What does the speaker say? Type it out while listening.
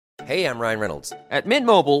Hey, I'm Ryan Reynolds. At Mint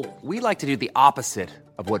Mobile, we like to do the opposite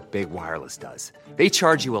of what Big Wireless does. They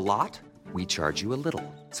charge you a lot, we charge you a little.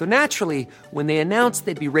 So naturally, when they announced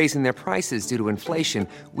they'd be raising their prices due to inflation,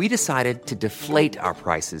 we decided to deflate our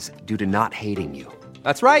prices due to not hating you.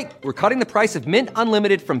 That's right. We're cutting the price of Mint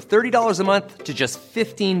Unlimited from $30 a month to just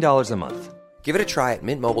 $15 a month. Give it a try at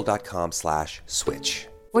mintmobile.com/switch.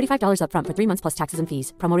 $45 up front for 3 months plus taxes and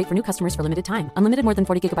fees. Promo rate for new customers for limited time. Unlimited more than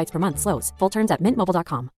 40 gigabytes per month. Slows full terms at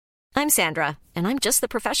mintmobile.com. I'm Sandra, and I'm just the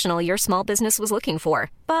professional your small business was looking for.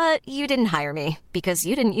 But you didn't hire me because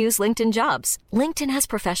you didn't use LinkedIn Jobs. LinkedIn has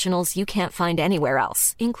professionals you can't find anywhere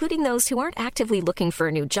else, including those who aren't actively looking for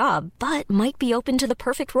a new job, but might be open to the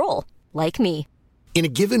perfect role, like me. In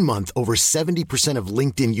a given month, over 70% of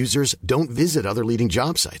LinkedIn users don't visit other leading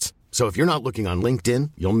job sites. So if you're not looking on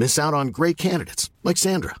LinkedIn, you'll miss out on great candidates like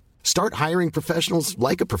Sandra. Start hiring professionals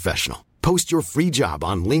like a professional. Post your free job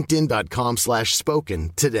on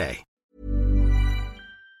linkedin.com/spoken today.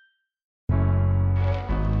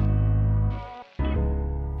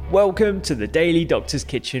 Welcome to the Daily Doctor's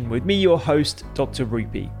Kitchen with me, your host, Dr.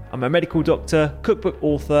 Rupy. I'm a medical doctor, cookbook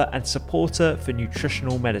author, and supporter for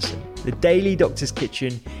nutritional medicine. The Daily Doctor's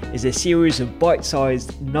Kitchen is a series of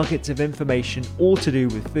bite-sized nuggets of information all to do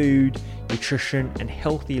with food, nutrition, and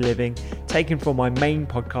healthy living, taken from my main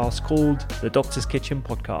podcast called the Doctor's Kitchen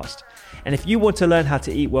Podcast. And if you want to learn how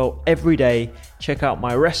to eat well every day, check out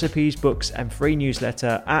my recipes, books, and free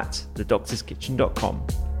newsletter at thedoctorskitchen.com.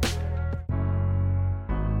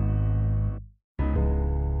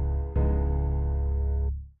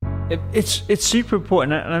 It's super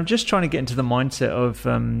important, and I'm just trying to get into the mindset of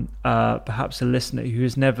perhaps a listener who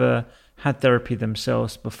has never had therapy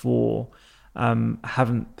themselves before,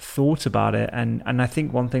 haven't thought about it. And I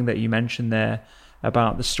think one thing that you mentioned there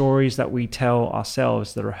about the stories that we tell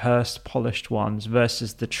ourselves, the rehearsed, polished ones,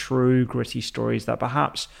 versus the true gritty stories that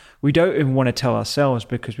perhaps we don't even want to tell ourselves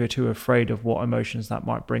because we're too afraid of what emotions that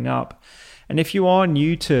might bring up. And if you are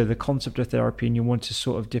new to the concept of therapy and you want to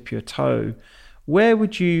sort of dip your toe, where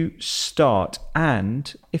would you start?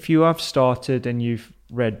 And if you have started and you've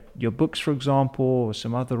read your books, for example, or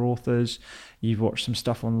some other authors, you've watched some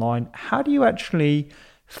stuff online, how do you actually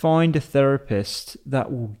find a therapist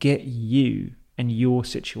that will get you and your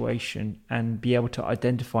situation and be able to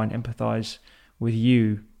identify and empathize with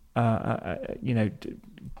you,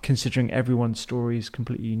 considering everyone's story is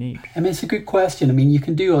completely unique? I mean, it's a good question. I mean, you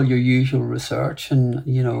can do all your usual research and,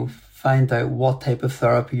 find out what type of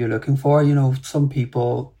therapy you're looking for. Some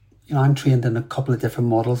people, I'm trained in a couple of different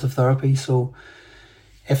models of therapy. So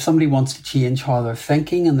if somebody wants to change how they're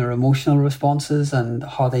thinking and their emotional responses and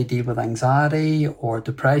how they deal with anxiety or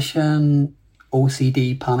depression,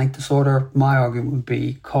 OCD, panic disorder, my argument would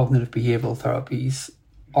be cognitive behavioral therapies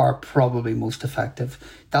are probably most effective.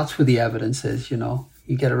 That's where the evidence is, You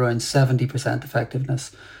get around 70% effectiveness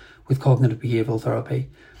with cognitive behavioral therapy.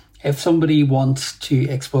 If somebody wants to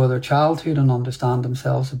explore their childhood and understand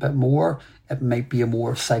themselves a bit more, it might be a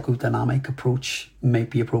more psychodynamic approach,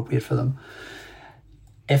 might be appropriate for them.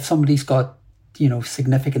 If somebody's got,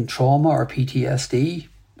 significant trauma or PTSD,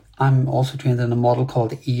 I'm also trained in a model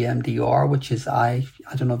called EMDR, which is, I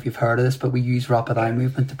don't know if you've heard of this, but we use rapid eye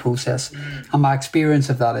movement to process. And my experience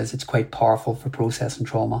of that is it's quite powerful for processing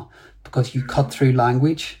trauma because you cut through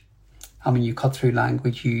language. And when you cut through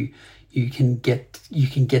language, you can get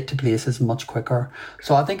to places much quicker.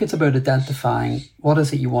 So I think it's about identifying what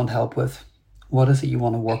is it you want help with, what is it you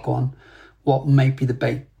want to work on, what might be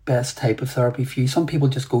the best type of therapy for you. Some people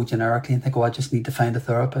just go generically and think, I just need to find a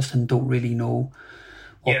therapist and don't really know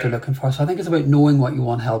what they're looking for. So I think it's about knowing what you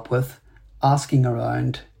want help with, asking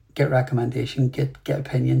around, get recommendation, get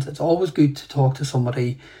opinions. It's always good to talk to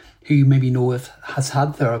somebody who you maybe know has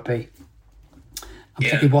had therapy, and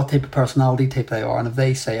particularly what type of personality type they are. And if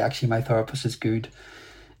they say, actually, my therapist is good,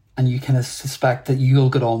 and you kind of suspect that you'll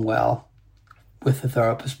get on well with the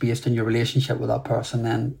therapist based on your relationship with that person,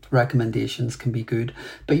 then recommendations can be good.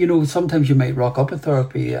 But, sometimes you might rock up at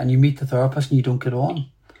therapy and you meet the therapist and you don't get on.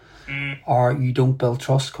 Or you don't build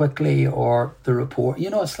trust quickly, or the rapport.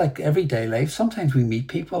 It's like everyday life. Sometimes we meet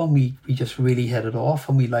people and we just really hit it off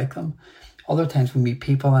and we like them. Other times we meet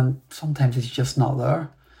people and sometimes it's just not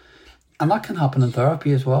there. And that can happen in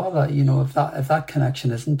therapy as well, that, if that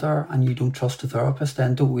connection isn't there and you don't trust the therapist,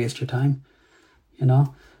 then don't waste your time.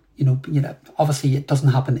 Obviously it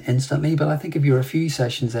doesn't happen instantly, but I think if you're a few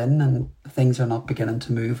sessions in and things are not beginning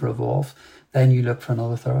to move or evolve, then you look for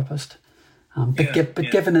another therapist.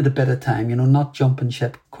 Giving it a bit of time, not jumping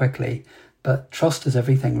ship quickly, but trust is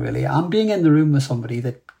everything really. And being in the room with somebody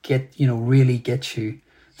that really gets you,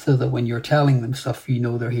 so that when you're telling them stuff,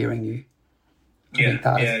 they're hearing you. I think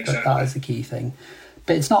that is the key thing.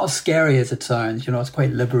 But it's not as scary as it sounds, you know, it's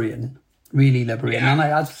quite liberating, really liberating.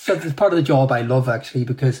 Yeah. And it's part of the job I love, actually,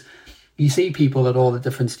 because you see people at all the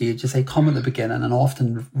different stages. They come at the beginning and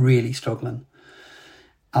often really struggling.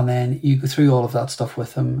 And then you go through all of that stuff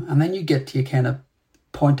with them. And then you get to your kind of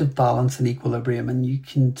point of balance and equilibrium, and you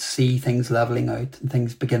can see things leveling out and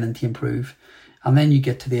things beginning to improve. And then you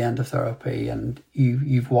get to the end of therapy and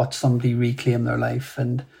you've watched somebody reclaim their life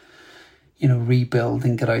and, you know, rebuild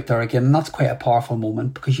and get out there again. And that's quite a powerful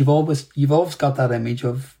moment, because you've always got that image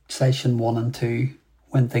of session 1 and 2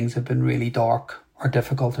 when things have been really dark or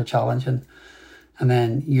difficult or challenging. And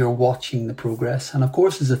then you're watching the progress. And of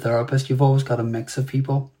course, as a therapist, you've always got a mix of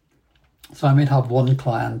people. So I might have one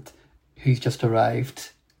client who's just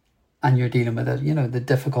arrived and you're dealing with it, you know, the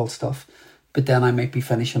difficult stuff. But then I might be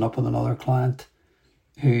finishing up with another client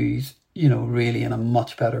who's, you know, really in a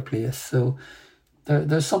much better place. So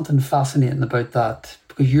there's something fascinating about that,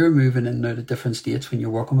 because you're moving in and out of different states when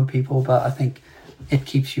you're working with people. But I think it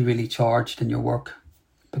keeps you really charged in your work,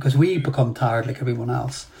 because we become tired like everyone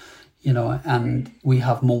else, you know, and we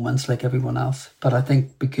have moments like everyone else. But I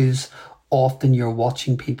think because often you're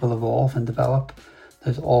watching people evolve and develop,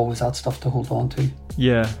 there's always that stuff to hold on to.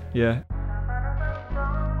 Yeah.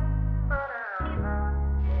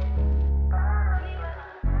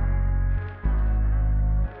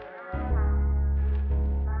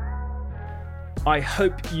 I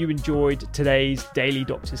hope you enjoyed today's Daily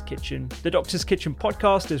Doctor's Kitchen. The Doctor's Kitchen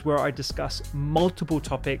podcast is where I discuss multiple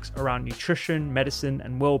topics around nutrition, medicine,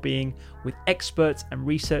 and well-being with experts and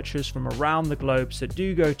researchers from around the globe, so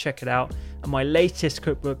do go check it out. And my latest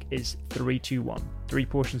cookbook is 321. 3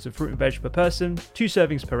 portions of fruit and veg per person, 2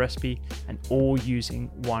 servings per recipe, and all using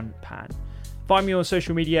 1 pan. Find me on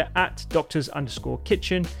social media at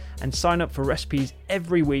doctors_kitchen and sign up for recipes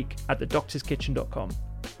every week at thedoctorskitchen.com.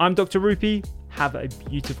 I'm Dr. Rupy. Have a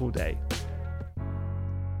beautiful day.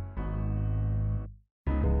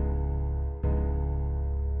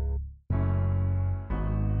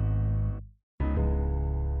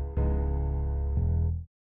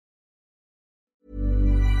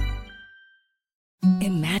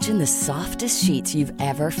 Imagine the softest sheets you've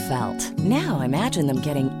ever felt. Now imagine them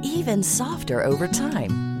getting even softer over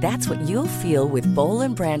time. That's what you'll feel with Boll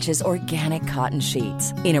 & Branch's organic cotton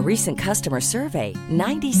sheets. In a recent customer survey,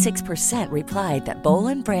 96% replied that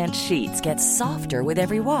Boll & Branch sheets get softer with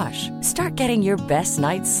every wash. Start getting your best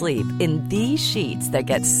night's sleep in these sheets that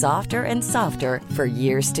get softer and softer for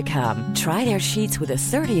years to come. Try their sheets with a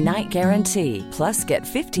 30-night guarantee. Plus, get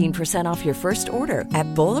 15% off your first order at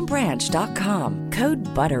bollandbranch.com. Code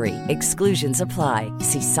BUTTERY. Exclusions apply.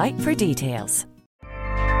 See site for details.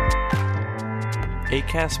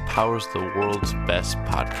 Acast powers the world's best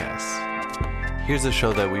podcasts. Here's a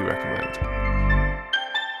show that we recommend.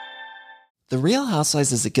 The Real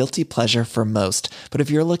Housewives is a guilty pleasure for most, but if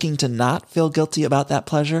you're looking to not feel guilty about that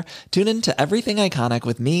pleasure, tune in to Everything Iconic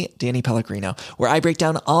with me, Danny Pellegrino, where I break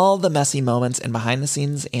down all the messy moments and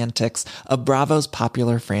behind-the-scenes antics of Bravo's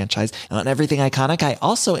popular franchise. And on Everything Iconic, I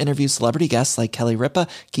also interview celebrity guests like Kelly Ripa,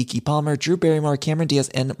 Keke Palmer, Drew Barrymore, Cameron Diaz,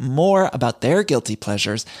 and more about their guilty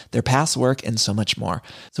pleasures, their past work, and so much more.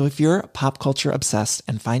 So if you're pop culture obsessed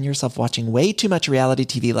and find yourself watching way too much reality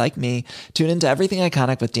TV like me, tune into Everything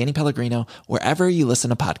Iconic with Danny Pellegrino, wherever you listen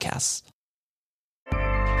to podcasts.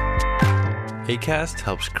 Acast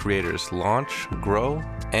helps creators launch, grow,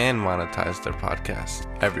 and monetize their podcasts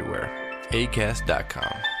everywhere.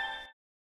 Acast.com.